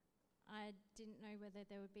I didn't know whether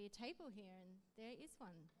there would be a table here, and there is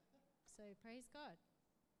one. So praise God.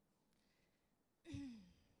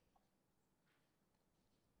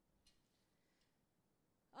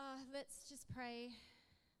 Let's just pray.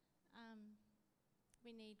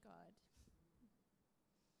 We need God.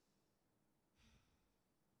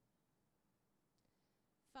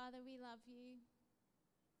 Father, we love you.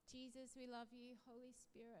 Jesus, we love you. Holy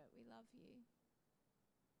Spirit, we love you.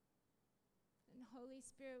 And Holy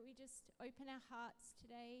Spirit, we just open our hearts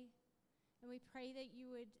today, and we pray that you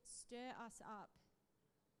would stir us up.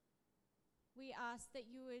 We ask that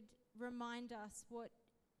you would remind us what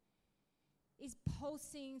is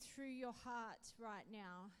pulsing through your heart right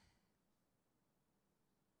now.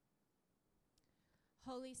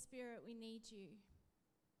 Holy Spirit, we need you.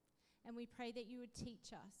 And we pray that you would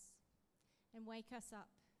teach us and wake us up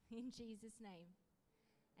in Jesus' name.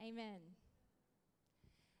 Amen.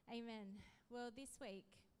 Amen. Well, this week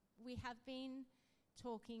we have been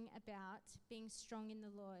talking about being strong in the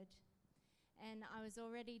Lord. And I was all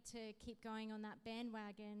ready to keep going on that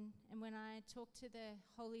bandwagon. And when I talked to the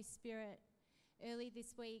Holy Spirit early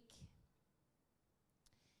this week,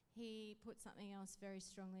 he put something else very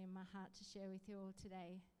strongly in my heart to share with you all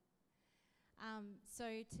today. So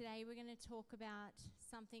today we're going to talk about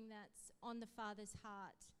something that's on the Father's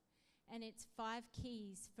heart, and it's 5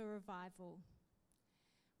 keys for revival.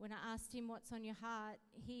 When I asked him what's on your heart,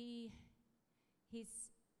 he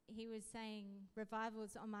was saying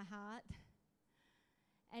revival's on my heart,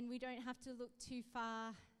 and we don't have to look too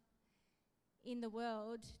far in the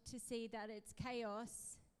world to see that it's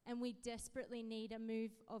chaos, and we desperately need a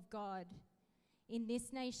move of God. In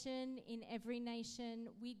this nation, in every nation,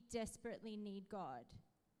 we desperately need God.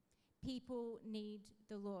 People need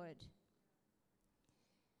the Lord.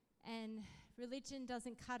 And religion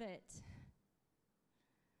doesn't cut it.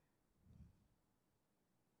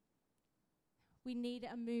 We need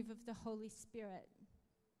a move of the Holy Spirit.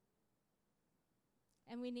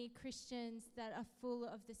 And we need Christians that are full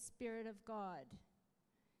of the Spirit of God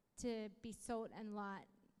to be salt and light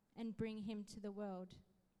and bring him to the world.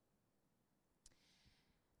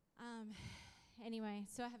 Anyway,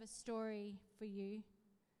 so I have a story for you.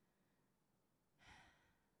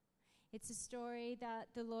 It's a story that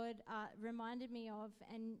the Lord reminded me of,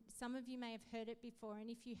 and some of you may have heard it before, and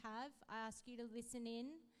if you have, I ask you to listen in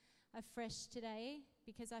afresh today,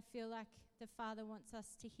 because I feel like the Father wants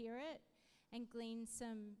us to hear it and glean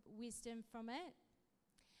some wisdom from it.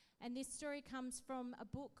 And this story comes from a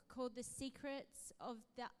book called The Secrets of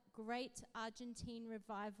the Great Argentine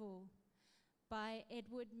Revival by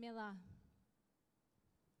Edward Miller.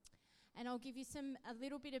 And I'll give you a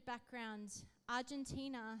little bit of background.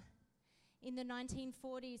 Argentina in the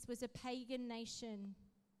 1940s was a pagan nation.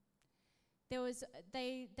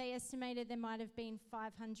 They estimated there might have been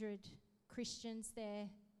 500 Christians there,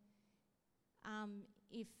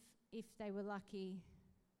 if they were lucky.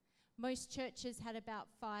 Most churches had about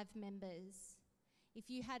 5 members. If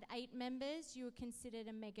you had 8 members, you were considered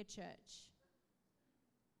a mega church.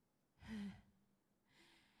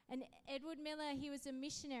 And Edward Miller, he was a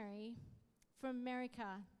missionary from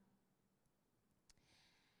America.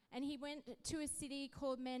 And he went to a city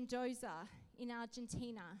called Mendoza in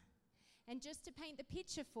Argentina. And just to paint the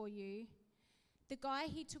picture for you, the guy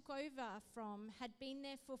he took over from had been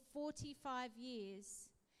there for 45 years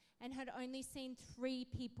and had only seen 3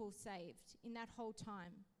 people saved in that whole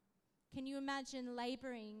time. Can you imagine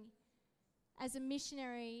laboring as a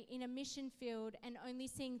missionary in a mission field and only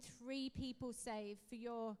seeing 3 people saved for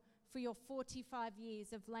your 45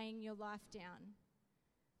 years of laying your life down?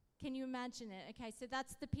 Can you imagine it? Okay, so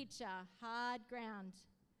that's the picture, hard ground.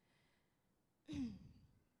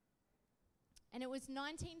 And it was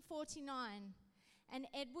 1949, and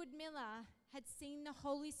Edward Miller had seen the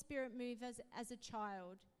Holy Spirit move as a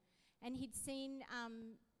child. And he'd seen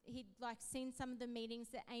some of the meetings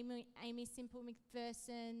that Amy Simple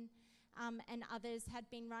McPherson and others had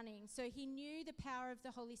been running. So he knew the power of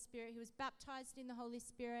the Holy Spirit. He was baptized in the Holy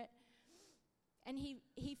Spirit. And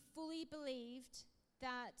he fully believed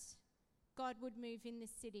that God would move in this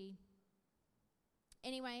city.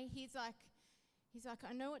 Anyway, he's like,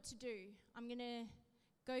 I know what to do. I'm going to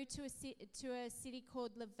go to a city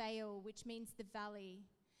called La Vale, which means the valley.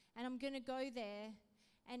 And I'm going to go there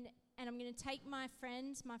and I'm going to take my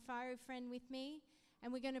fiery friend with me,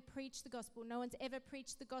 and we're going to preach the gospel. No one's ever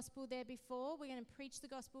preached the gospel there before. We're going to preach the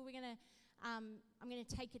gospel. I'm going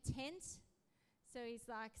to take a tent. So he's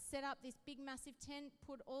like, set up this big massive tent,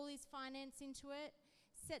 put all his finance into it,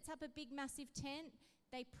 sets up a big massive tent.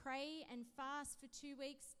 They pray and fast for 2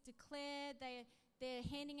 weeks, declare, they're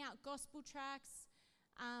handing out gospel tracts.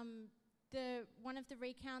 one of the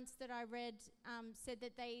recounts that I read said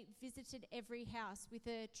that they visited every house with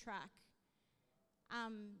a track.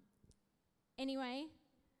 Anyway,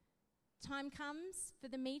 time comes for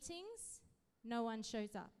the meetings, no one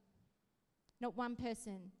shows up. Not one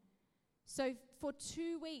person. So for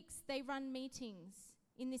 2 weeks, they run meetings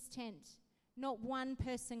in this tent. Not one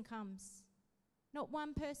person comes. Not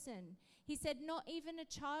one person. He said not even a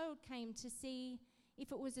child came to see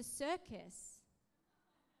if it was a circus.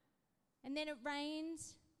 And then it rained,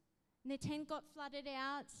 and the tent got flooded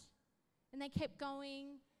out, and they kept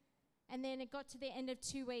going. And then it got to the end of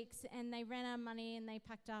 2 weeks, and they ran out of money, and they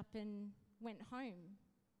packed up and went home,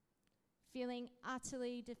 feeling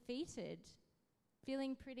utterly defeated,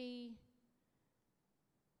 feeling pretty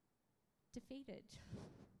defeated.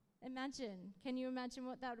 Can you imagine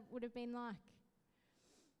what that would have been like?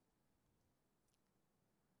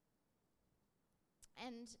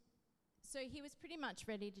 And so he was pretty much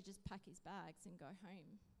ready to just pack his bags and go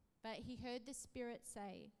home. But he heard the Spirit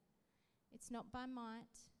say, "It's not by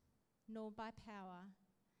might, nor by power,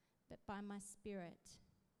 but by my Spirit."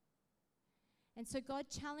 And so God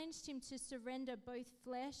challenged him to surrender both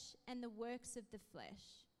flesh and the works of the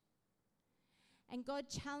flesh. And God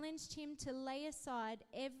challenged him to lay aside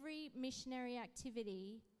every missionary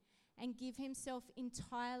activity and give himself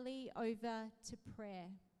entirely over to prayer.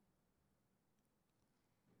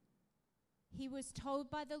 He was told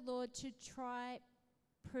by the Lord to try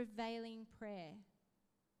prevailing prayer.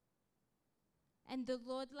 And the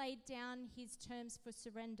Lord laid down his terms for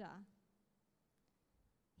surrender.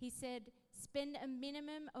 He said, spend a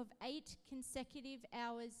minimum of 8 consecutive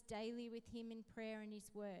hours daily with him in prayer and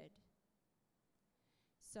his word.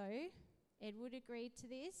 So Edward agreed to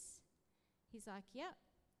this. He's like, yep,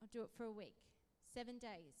 I'll do it for a week, 7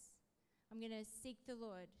 days. I'm going to seek the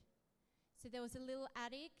Lord. So there was a little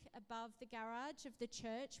attic above the garage of the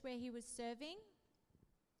church where he was serving.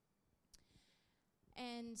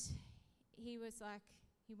 And he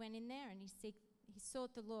went in there and he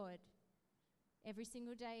sought the Lord every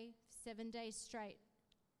single day, 7 days straight.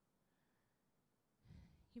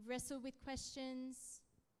 He wrestled with questions,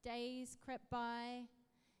 days crept by,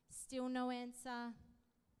 still no answer.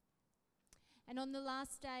 And on the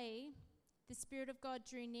last day, the Spirit of God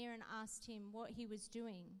drew near and asked him what he was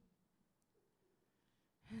doing.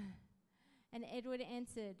 And Edward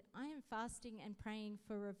answered, I am fasting and praying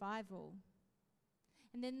for revival.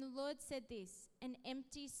 And then the Lord said this, an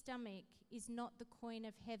empty stomach is not the coin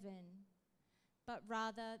of heaven, but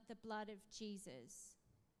rather the blood of Jesus.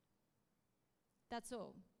 That's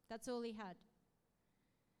all. That's all he had.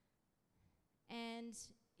 And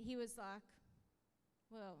he was like,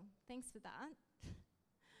 well, thanks for that.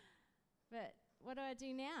 But what do I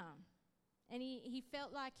do now? And he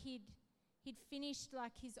felt like he'd finished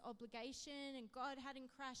like his obligation and God hadn't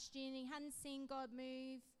crashed in. He hadn't seen God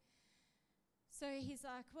move. So he's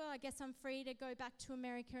like, well, I guess I'm free to go back to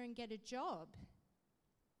America and get a job.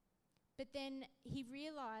 But then he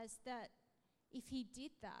realized that if he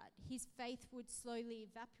did that, his faith would slowly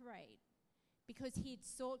evaporate because he had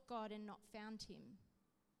sought God and not found him.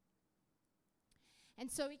 And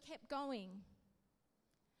so he kept going.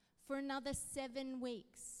 For another 7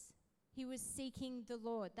 weeks, he was seeking the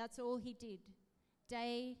Lord. That's all he did.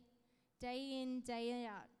 Day in, day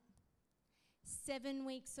out. 7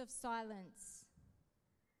 weeks of silence.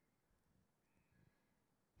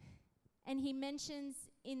 And he mentions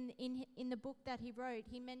in the book that he wrote,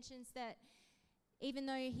 he mentions that even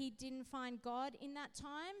though he didn't find God in that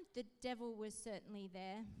time, the devil was certainly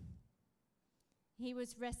there. He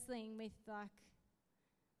was wrestling with like,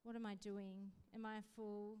 what am I doing? Am I a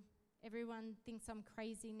fool? Everyone thinks I'm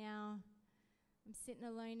crazy now. I'm sitting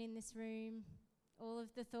alone in this room. All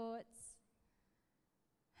of the thoughts.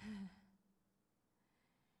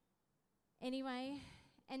 Anyway,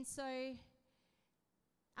 and so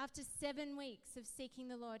after 7 weeks of seeking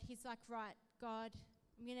the Lord, he's like, right, God,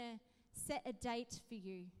 I'm going to set a date for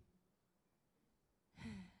you.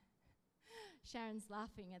 Sharon's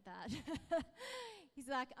laughing at that. He's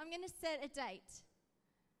like, I'm going to set a date.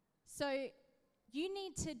 So you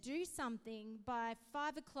need to do something by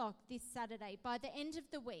 5 o'clock this Saturday, by the end of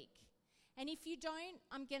the week. And if you don't,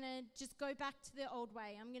 I'm going to just go back to the old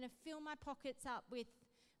way. I'm going to fill my pockets up with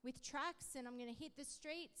tracts, and I'm going to hit the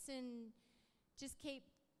streets and just keep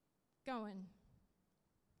going.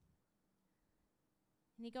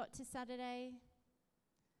 And he got to Saturday,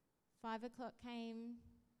 5 o'clock came,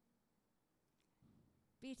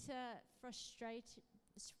 bitter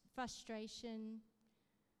frustration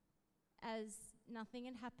as nothing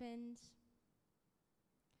had happened.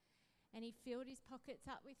 And he filled his pockets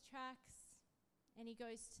up with tracts, and he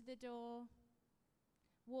goes to the door,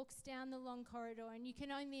 walks down the long corridor, and you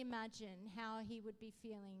can only imagine how he would be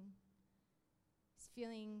feeling. He's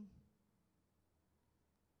feeling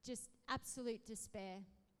just absolute despair.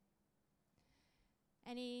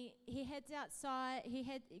 And he heads outside,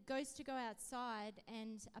 goes to go outside,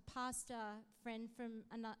 and a pastor friend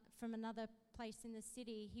from another place in the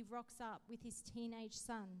city, he rocks up with his teenage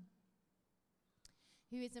son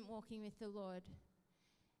who isn't walking with the Lord.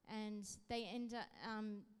 And they end up,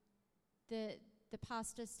 the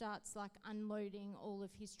pastor starts like unloading all of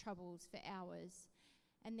his troubles for hours.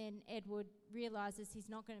 And then Edward realizes he's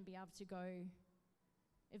not going to be able to go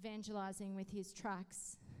evangelizing with his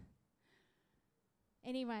tracts.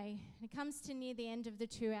 Anyway, it comes to near the end of the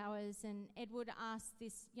 2 hours, and Edward asks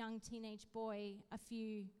this young teenage boy a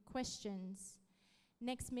few questions.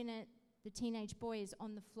 Next minute, the teenage boy is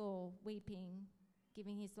on the floor weeping,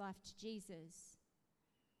 giving his life to Jesus.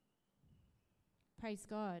 Praise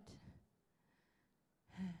God.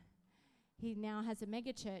 He now has a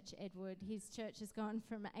mega church, Edward. His church has gone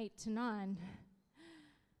from 8 to 9.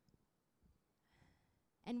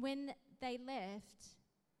 And when they left,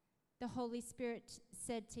 the Holy Spirit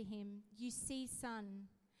said to him, "You see, son,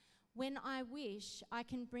 when I wish, I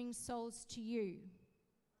can bring souls to you.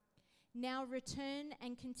 Now return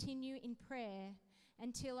and continue in prayer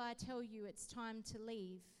until I tell you it's time to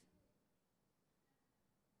leave."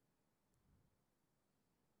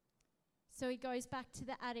 So he goes back to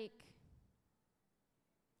the attic.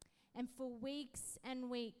 And for weeks and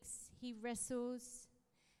weeks, he wrestles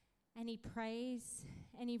and he prays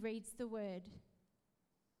and he reads the word.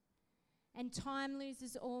 And time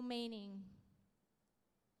loses all meaning.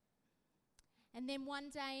 And then one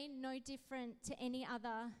day, no different to any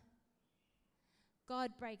other,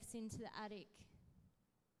 God breaks into the attic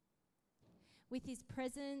with his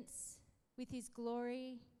presence, with his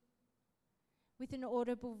glory, with an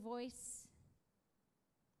audible voice.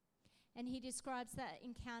 And he describes that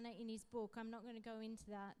encounter in his book. I'm not going to go into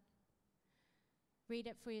that. Read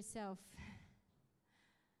it for yourself.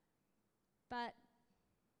 But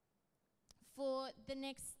for the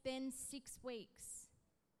next then 6 weeks,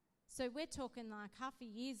 so we're talking like half a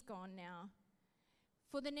year's gone now.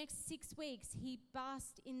 For the next 6 weeks, he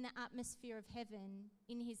basked in the atmosphere of heaven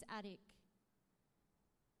in his attic.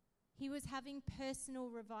 He was having personal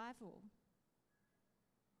revival.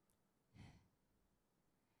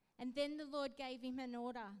 And then the Lord gave him an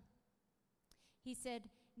order. He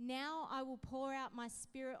said, "Now I will pour out my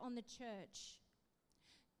spirit on the church.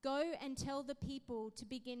 Go and tell the people to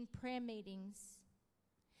begin prayer meetings.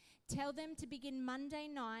 Tell them to begin Monday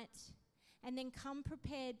night and then come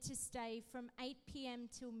prepared to stay from 8 p.m.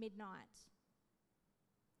 till midnight.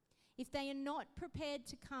 If they are not prepared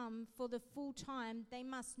to come for the full time, they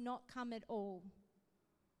must not come at all."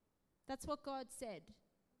 That's what God said.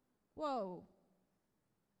 Whoa.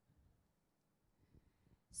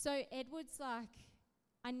 So Edward's like,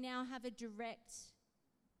 I now have a direct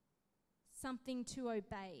something to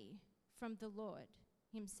obey from the Lord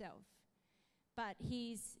himself. But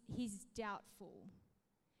he's doubtful.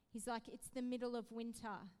 He's like, it's the middle of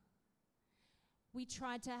winter. We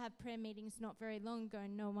tried to have prayer meetings not very long ago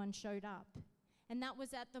and no one showed up. And that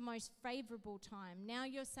was at the most favorable time. Now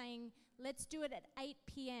you're saying, let's do it at 8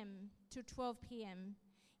 p.m. to 12 p.m.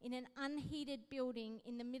 in an unheated building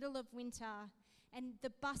in the middle of winter, and the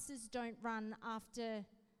buses don't run after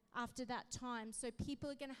that time, so people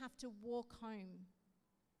are going to have to walk home.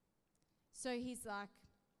 So he's like,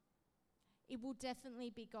 it will definitely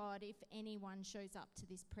be God if anyone shows up to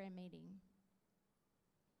this prayer meeting.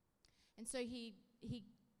 And so he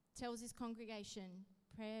tells his congregation,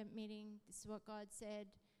 prayer meeting, this is what God said,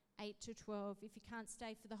 8 to 12. If you can't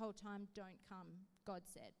stay for the whole time, don't come, God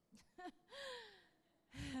said.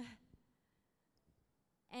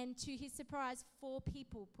 And to his surprise, 4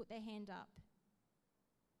 people put their hand up.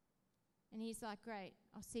 And he's like, great,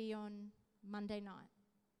 I'll see you on Monday night.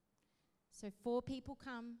 So 4 people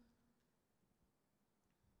come.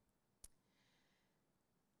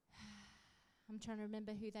 I'm trying to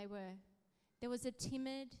remember who they were. There was a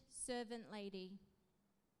timid servant lady.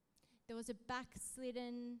 There was a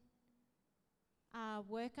backslidden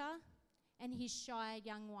worker and his shy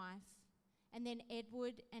young wife. And then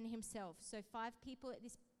Edward and himself. So 5 people at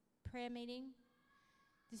this prayer meeting.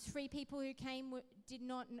 The 3 people who came did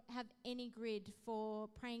not have any grid for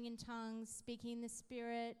praying in tongues, speaking in the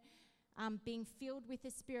Spirit, being filled with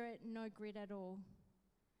the Spirit, no grid at all.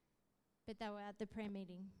 But they were at the prayer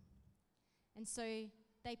meeting. And so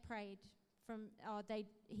they prayed.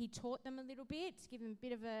 He taught them a little bit, to give them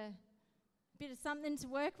a bit of something to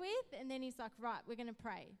work with, and then he's like, right, we're going to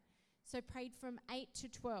pray. So prayed from 8 to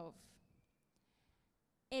 12.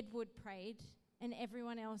 Edward prayed, and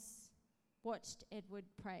everyone else watched Edward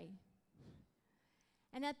pray.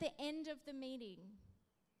 And at the end of the meeting,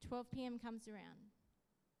 12 p.m. comes around,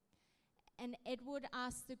 and Edward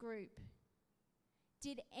asked the group,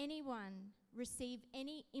 did anyone receive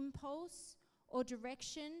any impulse or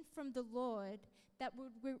direction from the Lord that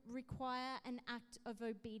would require an act of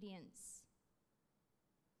obedience?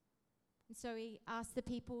 And so he asked the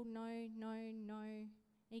people, no, no, no. And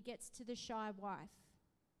he gets to the shy wife,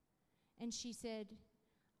 and she said,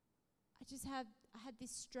 I had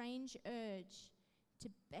this strange urge to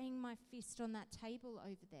bang my fist on that table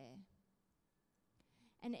over there.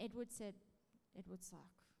 And Edward's like,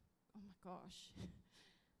 oh my gosh.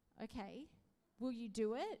 Okay, will you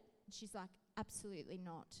do it? And she's like, absolutely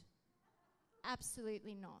not.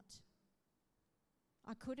 Absolutely not.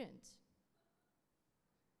 I couldn't.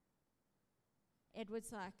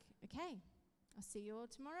 Edward's like, okay, I'll see you all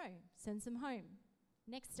tomorrow. Sends them home.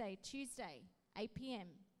 Next day, Tuesday, 8 p.m.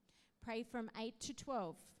 Pray from 8 to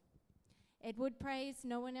 12. Edward prays,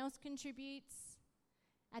 no one else contributes.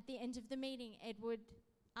 At the end of the meeting, Edward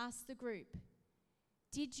asked the group,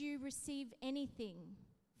 did you receive anything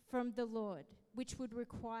from the Lord which would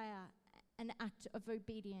require an act of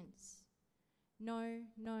obedience? No,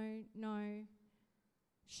 no, no.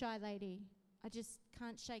 Shy lady, I just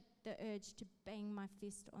can't shake the urge to bang my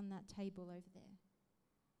fist on that table over there.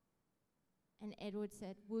 And Edward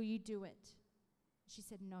said, will you do it? She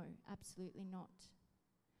said, no, absolutely not.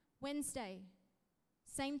 Wednesday,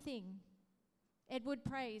 same thing. Edward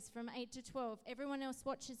prays from 8 to 12. Everyone else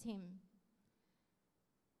watches him.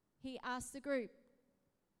 He asks the group,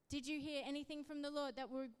 did you hear anything from the Lord that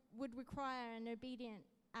would require an obedient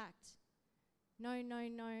act? No, no,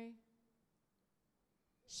 no.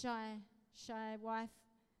 Shy wife,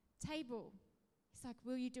 table. He's like,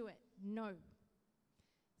 will you do it? No.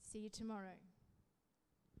 See you tomorrow.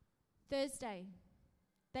 Thursday,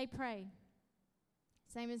 they pray.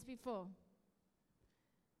 Same as before.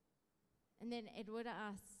 And then Edward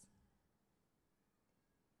asks,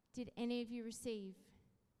 did any of you receive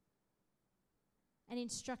an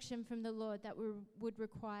instruction from the Lord that would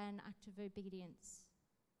require an act of obedience?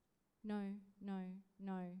 No, no,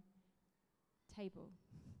 no. Table.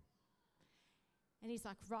 And he's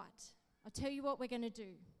like, right, I'll tell you what we're going to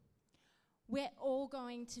do. We're all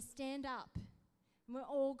going to stand up, and we're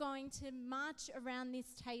all going to march around this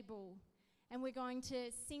table, and we're going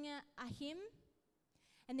to sing a hymn,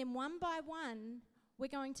 and then one by one, we're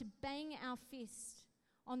going to bang our fist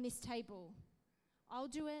on this table. I'll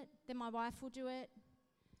do it, then my wife will do it,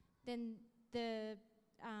 then the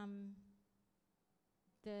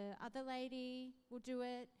other lady will do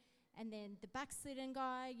it, and then the backslidden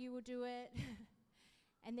guy, you will do it.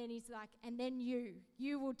 And then he's like, and then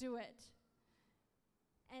you will do it.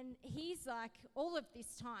 And he's like, all of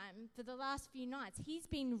this time, for the last few nights, he's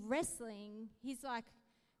been wrestling. He's like,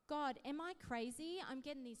 God, am I crazy? I'm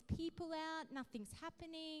getting these people out. Nothing's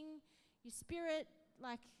happening. Your spirit,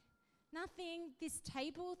 like, nothing. This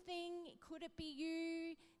table thing, could it be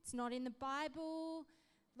you? It's not in the Bible.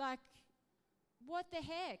 Like, what the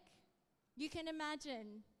heck? You can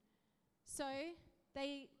imagine. So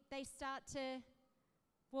they start to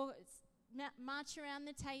march around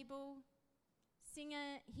the table, sing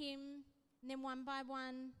a hymn, and then one by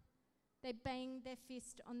one, they bang their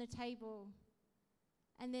fist on the table.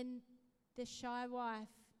 And then the shy wife,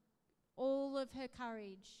 all of her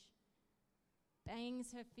courage,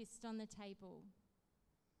 bangs her fist on the table.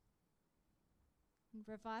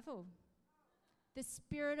 Revival. The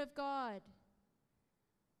Spirit of God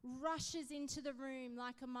rushes into the room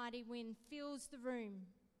like a mighty wind, fills the room.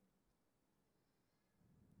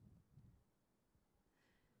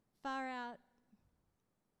 Far out,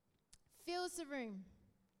 fills the room.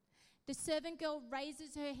 The servant girl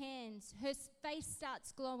raises her hands. Her face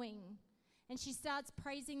starts glowing, and she starts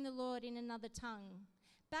praising the Lord in another tongue.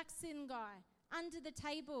 Backslidden guy, under the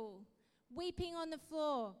table, weeping on the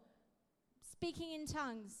floor, speaking in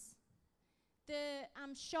tongues. The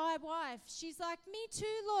shy wife, she's like, me too,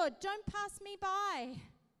 Lord, don't pass me by.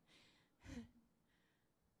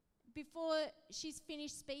 Before she's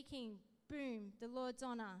finished speaking, boom, the Lord's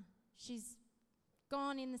on her. She's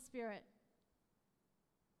gone in the Spirit.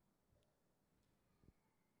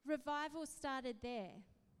 Revival started there.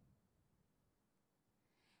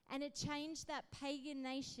 And it changed that pagan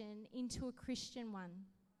nation into a Christian one.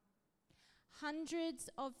 Hundreds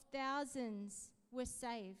of thousands were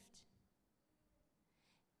saved.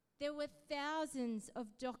 There were thousands of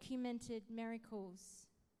documented miracles.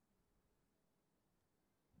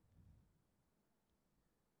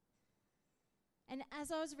 And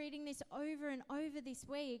as I was reading this over and over this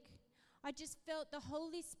week, I just felt the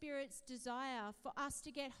Holy Spirit's desire for us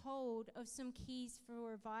to get hold of some keys for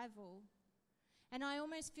revival. And I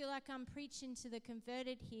almost feel like I'm preaching to the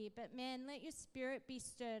converted here, but man, let your spirit be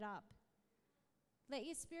stirred up. Let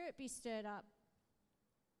your spirit be stirred up.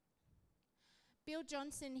 Bill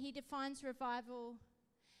Johnson, he defines revival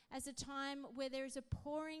as a time where there is a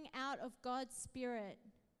pouring out of God's Spirit,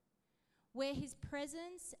 where his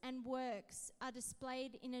presence and works are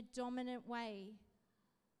displayed in a dominant way.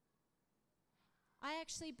 I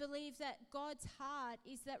actually believe that God's heart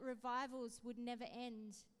is that revivals would never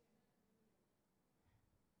end.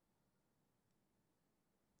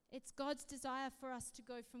 It's God's desire for us to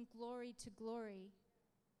go from glory to glory.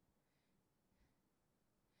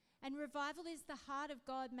 And revival is the heart of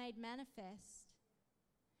God made manifest.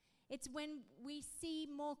 It's when we see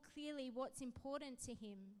more clearly what's important to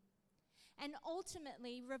him. And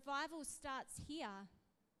ultimately, revival starts here.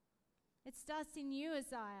 It starts in you,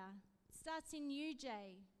 Isaiah. It starts in you,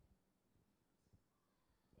 Jay.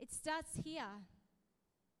 It starts here.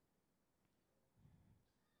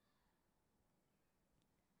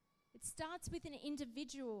 It starts with an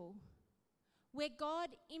individual, where God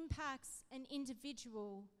impacts an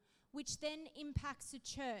individual, which then impacts a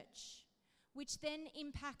church, which then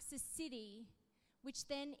impacts a city, which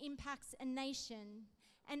then impacts a nation,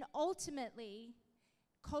 and ultimately,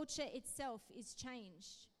 culture itself is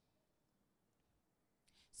changed.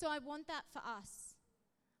 So I want that for us.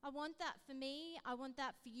 I want that for me. I want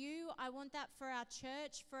that for you. I want that for our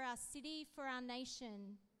church, for our city, for our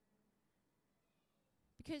nation.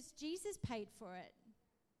 Because Jesus paid for it.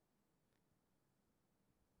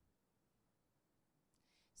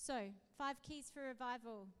 So, 5 keys for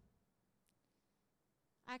revival.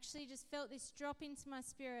 I actually just felt this drop into my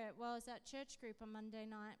spirit while I was at church group on Monday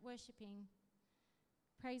night worshiping.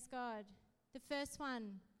 Praise God. The first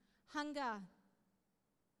one, hunger.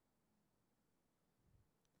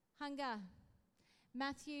 Hunger.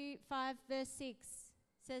 Matthew 5 verse 6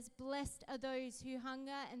 says, "Blessed are those who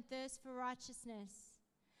hunger and thirst for righteousness,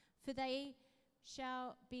 for they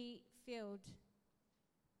shall be filled."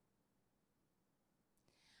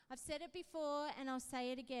 I've said it before and I'll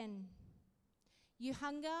say it again. You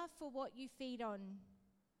hunger for what you feed on.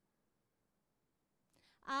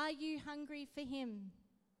 Are you hungry for him?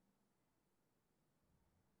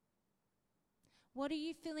 What are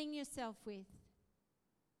you filling yourself with?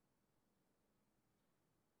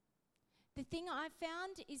 The thing I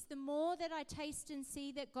found is the more that I taste and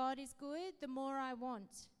see that God is good, the more I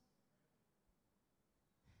want.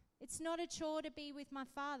 It's not a chore to be with my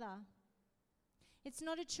Father. It's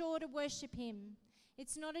not a chore to worship him.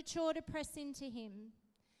 It's not a chore to press into him,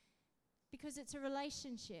 because it's a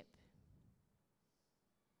relationship.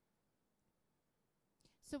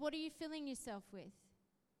 So what are you filling yourself with?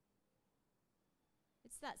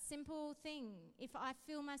 It's that simple thing. If I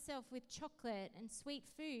fill myself with chocolate and sweet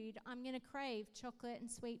food, I'm going to crave chocolate and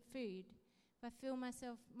sweet food. If I fill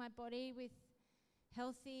my body with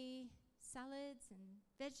healthy salads and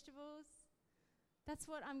vegetables, that's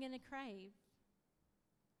what I'm going to crave.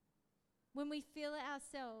 When we fill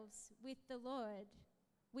ourselves with the Lord,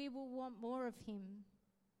 we will want more of him.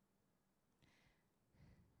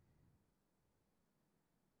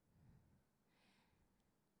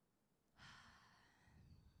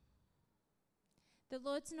 The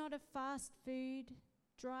Lord's not a fast food,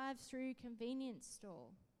 drive-through convenience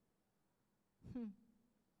store.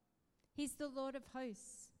 He's the Lord of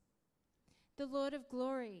hosts, the Lord of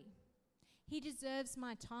glory. He deserves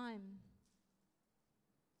my time.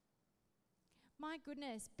 My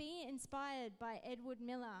goodness, be inspired by Edward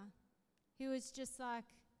Miller, who was just like,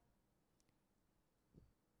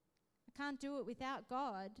 I can't do it without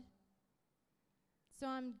God, so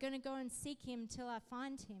I'm going to go and seek him till I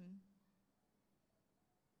find him.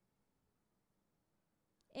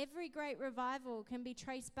 Every great revival can be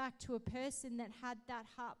traced back to a person that had that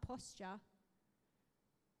heart posture.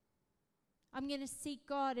 I'm going to seek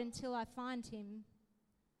God until I find him.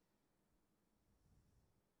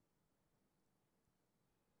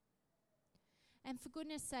 And for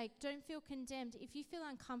goodness sake, don't feel condemned. If you feel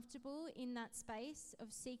uncomfortable in that space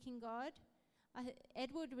of seeking God,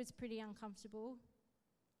 Edward was pretty uncomfortable.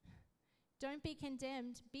 Don't be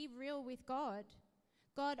condemned. Be real with God.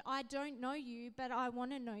 God, I don't know you, but I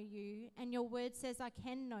want to know you, and your word says I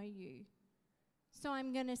can know you. So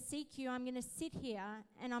I'm going to seek you. I'm going to sit here,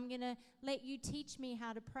 and I'm going to let you teach me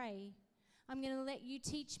how to pray. I'm going to let you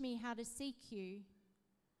teach me how to seek you.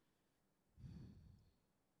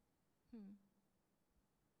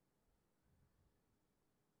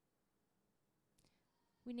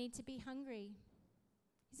 We need to be hungry.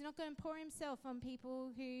 He's not going to pour himself on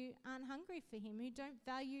people who aren't hungry for him, who don't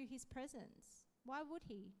value his presence. Why would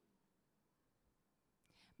he?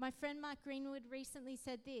 My friend Mark Greenwood recently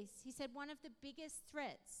said this. He said one of the biggest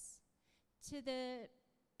threats to the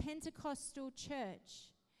Pentecostal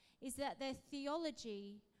church is that their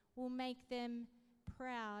theology will make them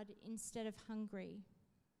proud instead of hungry.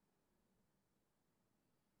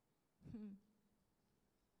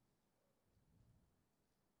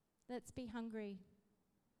 Let's be hungry.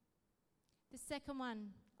 The second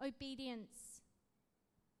one, obedience.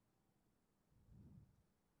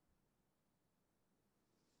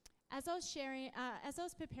 As I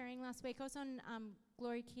was preparing last week, I was on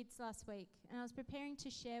Glory Kids last week, and I was preparing to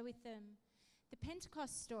share with them the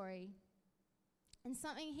Pentecost story. And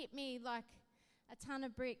something hit me like a ton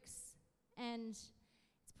of bricks, and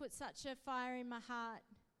it's put such a fire in my heart.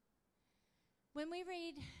 When we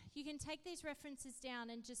read, you can take these references down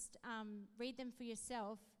and just read them for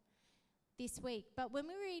yourself this week. But when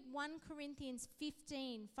we read 1 Corinthians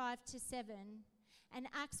 15, 5-7, and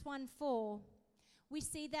Acts 1:4, we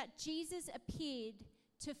see that Jesus appeared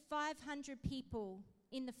to 500 people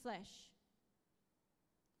in the flesh.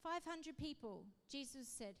 500 people. Jesus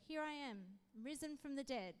said, "Here I am, risen from the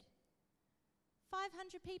dead."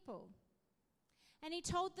 500 people. And he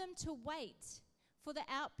told them to wait for the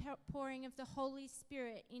outpouring of the Holy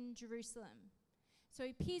Spirit in Jerusalem. So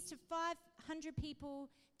he appears to 500 people,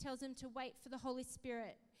 tells them to wait for the Holy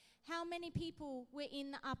Spirit. How many people were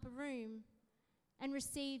in the upper room and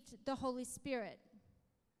received the Holy Spirit?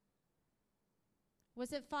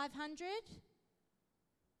 Was it 500?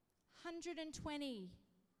 120.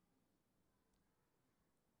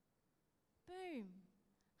 Boom.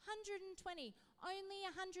 120. Only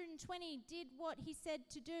 120 did what he said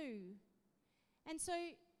to do. And so,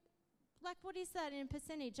 like, what is that in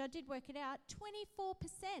percentage? I did work it out.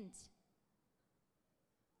 24%.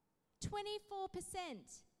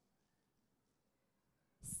 24%.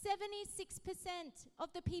 76%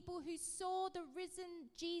 of the people who saw the risen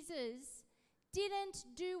Jesus didn't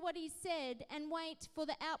do what he said and wait for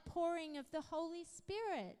the outpouring of the Holy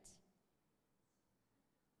Spirit.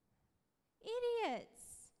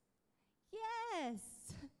 Idiots.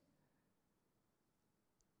 Yes.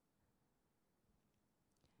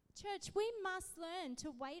 Church, we must learn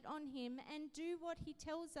to wait on him and do what he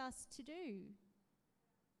tells us to do.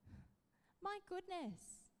 My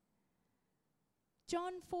goodness.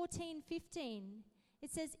 John 14:15,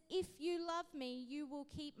 it says, "If you love me, you will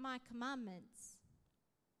keep my commandments."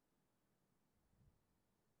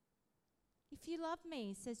 If you love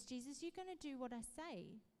me, says Jesus, you're going to do what I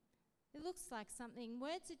say. It looks like something.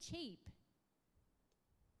 Words are cheap.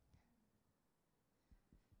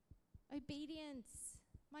 Obedience.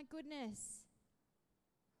 My goodness.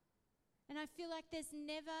 And I feel like there's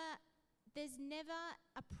never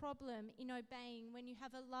a problem in obeying when you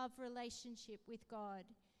have a love relationship with God.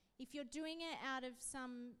 If you're doing it out of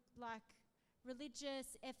some like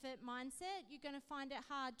religious effort mindset, you're going to find it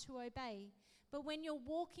hard to obey. But when you're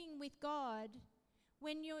walking with God,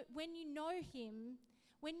 when you know him,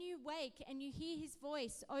 when you wake and you hear his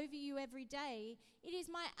voice over you every day, it is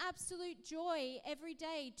my absolute joy every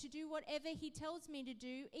day to do whatever he tells me to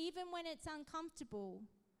do, even when it's uncomfortable.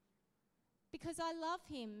 Because I love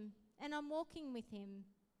him and I'm walking with him.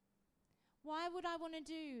 Why would I want to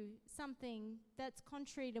do something that's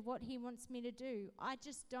contrary to what he wants me to do? I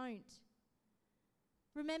just don't.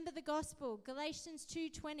 Remember the gospel, Galatians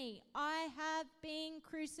 2:20. I have been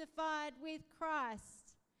crucified with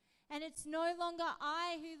Christ. And it's no longer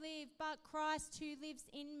I who live, but Christ who lives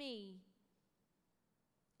in me.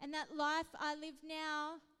 And that life I live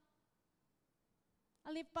now,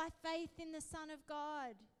 I live by faith in the Son of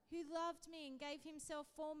God, who loved me and gave himself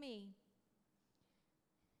for me.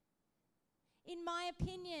 In my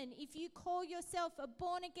opinion, if you call yourself a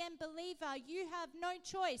born-again believer, you have no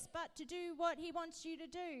choice but to do what he wants you to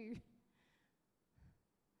do.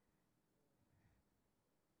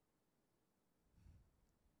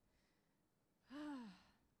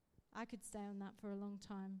 I could stay on that for a long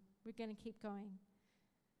time. We're going to keep going.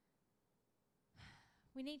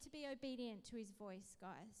 We need to be obedient to his voice,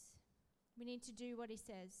 guys. We need to do what he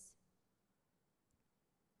says.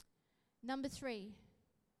 Number 3,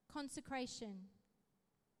 consecration.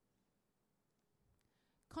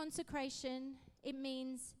 Consecration, it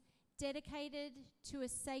means dedicated to a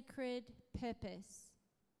sacred purpose.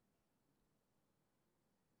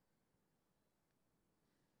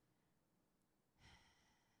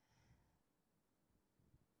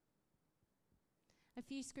 A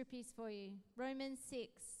few scriptures for you. Romans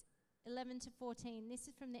 6, 11 to 14. This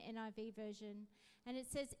is from the NIV version. And it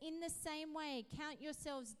says, "In the same way, count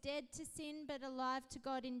yourselves dead to sin, but alive to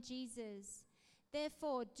God in Jesus.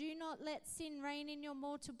 Therefore, do not let sin reign in your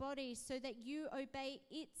mortal body so that you obey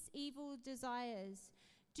its evil desires.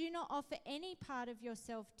 Do not offer any part of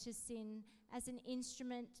yourself to sin as an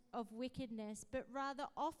instrument of wickedness, but rather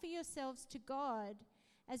offer yourselves to God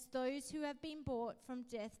as those who have been brought from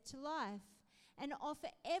death to life, and offer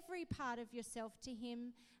every part of yourself to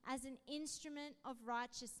him as an instrument of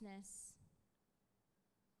righteousness."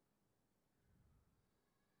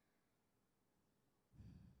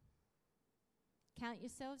 Count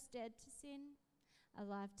yourselves dead to sin,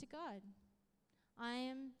 alive to God. I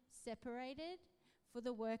am separated for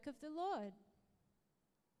the work of the Lord.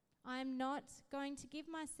 I am not going to give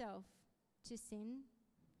myself to sin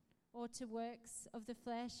or to works of the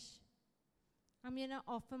flesh. I'm going to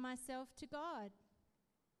offer myself to God.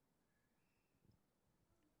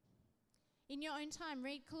 In your own time,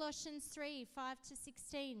 read Colossians 3, 5 to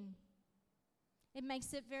 16. It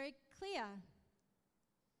makes it very clear.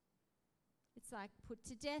 It's like, put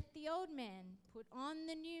to death the old man, put on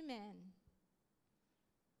the new man.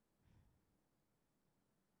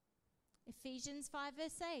 Ephesians 5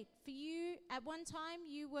 verse 8. For you, at one time,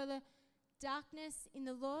 you were the darkness in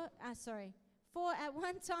the Lord. For at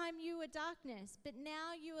one time you were darkness, but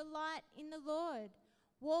now you are light in the Lord.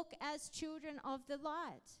 Walk as children of the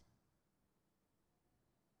light.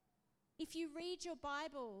 If you read your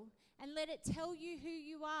Bible and let it tell you who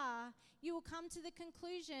you are, you will come to the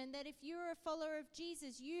conclusion that if you're a follower of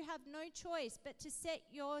Jesus, you have no choice but to set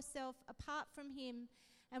yourself apart from him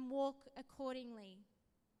and walk accordingly.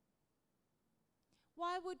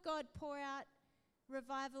 Why would God pour out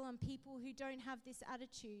revival on people who don't have this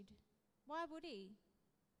attitude? Why would he?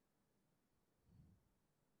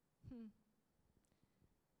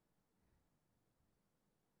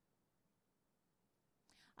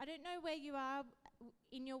 I don't know where you are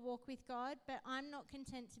in your walk with God, but I'm not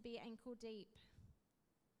content to be ankle deep.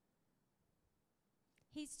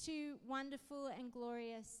 He's too wonderful and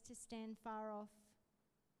glorious to stand far off.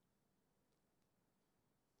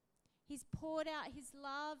 He's poured out his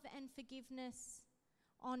love and forgiveness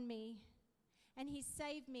on me, and he's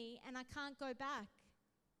saved me, and I can't go back.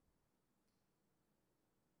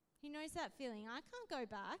 He knows that feeling. I can't go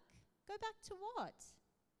back. Go back to what?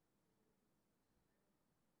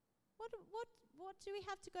 What do we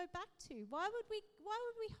have to go back to? Why would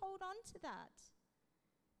we hold on to that?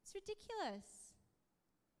 It's ridiculous.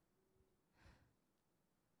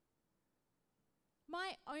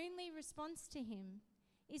 My only response to him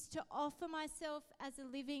is to offer myself as a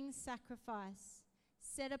living sacrifice,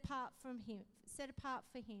 set apart for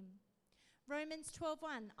him. Romans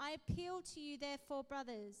 12:1. I appeal to you, therefore,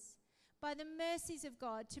 brothers, by the mercies of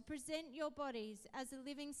God, to present your bodies as a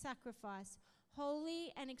living sacrifice,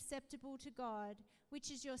 holy and acceptable to God, which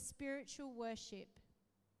is your spiritual worship.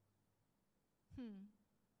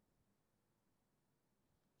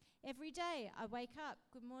 Every day I wake up,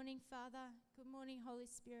 good morning, Father. Good morning, Holy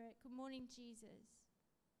Spirit. Good morning, Jesus.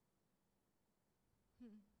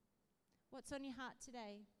 What's on your heart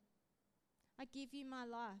today? I give you my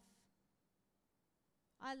life.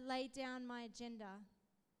 I lay down my agenda.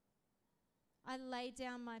 I lay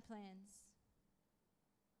down my plans.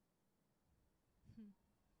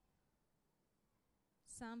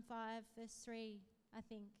 Psalm 5 verse 3, I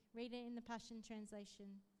think. Read it in the Passion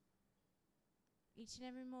Translation. Each and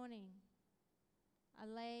every morning, I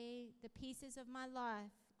lay the pieces of my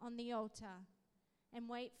life on the altar and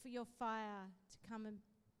wait for your fire to come and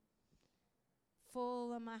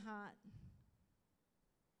fall on my heart.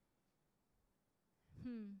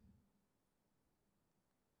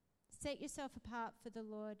 Set yourself apart for the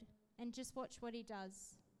Lord and just watch what he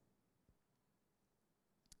does.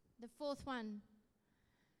 The fourth one,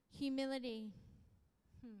 humility.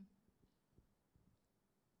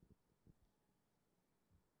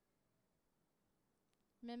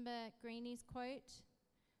 Remember Greenie's quote?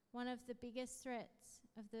 One of the biggest threats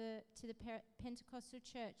to the Pentecostal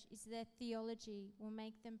church is their theology will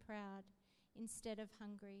make them proud instead of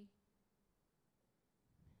hungry.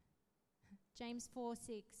 James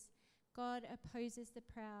 4:6. God opposes the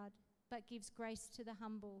proud, but gives grace to the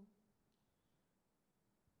humble.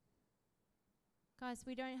 Guys,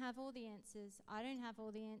 we don't have all the answers. I don't have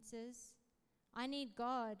all the answers. I need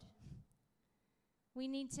God. We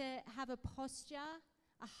need to have a posture,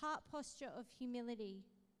 a heart posture of humility,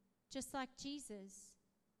 just like Jesus.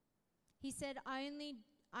 He said, I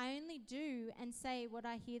only do and say what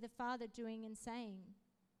I hear the Father doing and saying.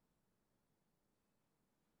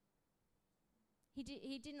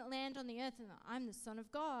 He didn't land on the earth and I'm the Son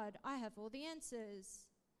of God. I have all the answers.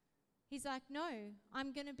 He's like, no,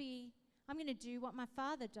 I'm going to do what my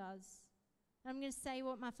Father does. I'm going to say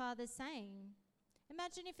what my Father's saying.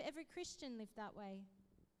 Imagine if every Christian lived that way.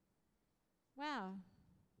 Wow.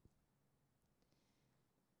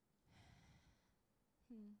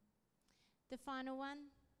 The final one,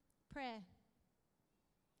 prayer.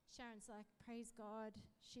 Sharon's like, praise God.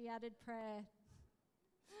 She added prayer.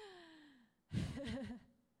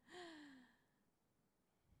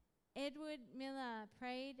 Edward Miller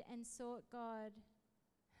prayed and sought God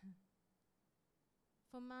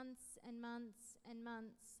for months and months and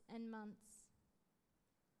months and months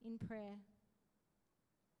in prayer.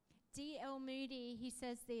 D.L. Moody, he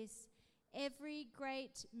says this, every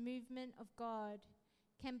great movement of God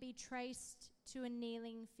can be traced to a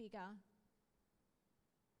kneeling figure.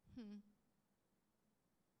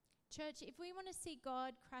 Church, if we want to see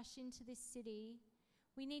God crash into this city,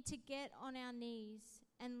 we need to get on our knees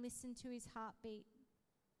and listen to his heartbeat.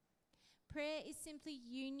 Prayer is simply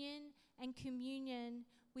union and communion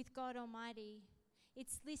with God Almighty.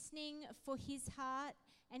 It's listening for his heart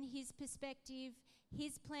and his perspective,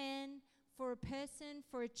 his plan for a person,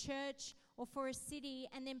 for a church, or for a city,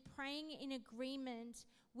 and then praying in agreement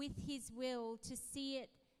with his will to see it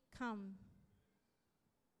come.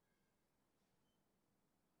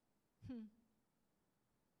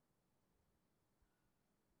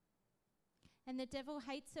 And the devil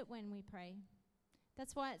hates it when we pray.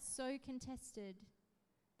 That's why it's so contested.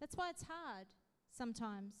 That's why it's hard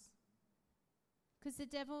sometimes. Because the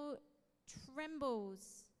devil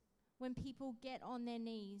trembles when people get on their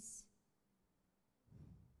knees.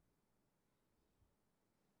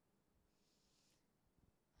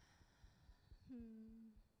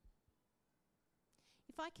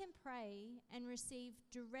 If I can pray and receive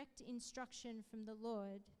direct instruction from the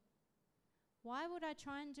Lord, why would I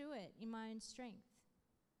try and do it in my own strength?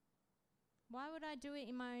 Why would I do it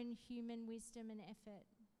in my own human wisdom and effort?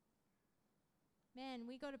 Man,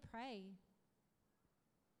 we got to pray.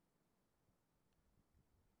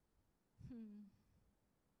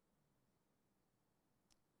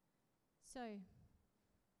 So,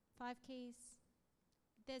 5 keys.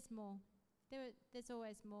 There's more. There's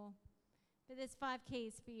always more. But there's 5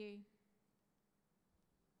 keys for you.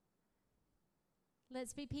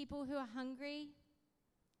 Let's be people who are hungry,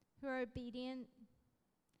 who are obedient,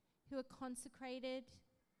 who are consecrated,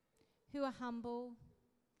 who are humble,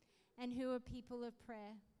 and who are people of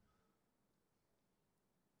prayer.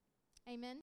 Amen.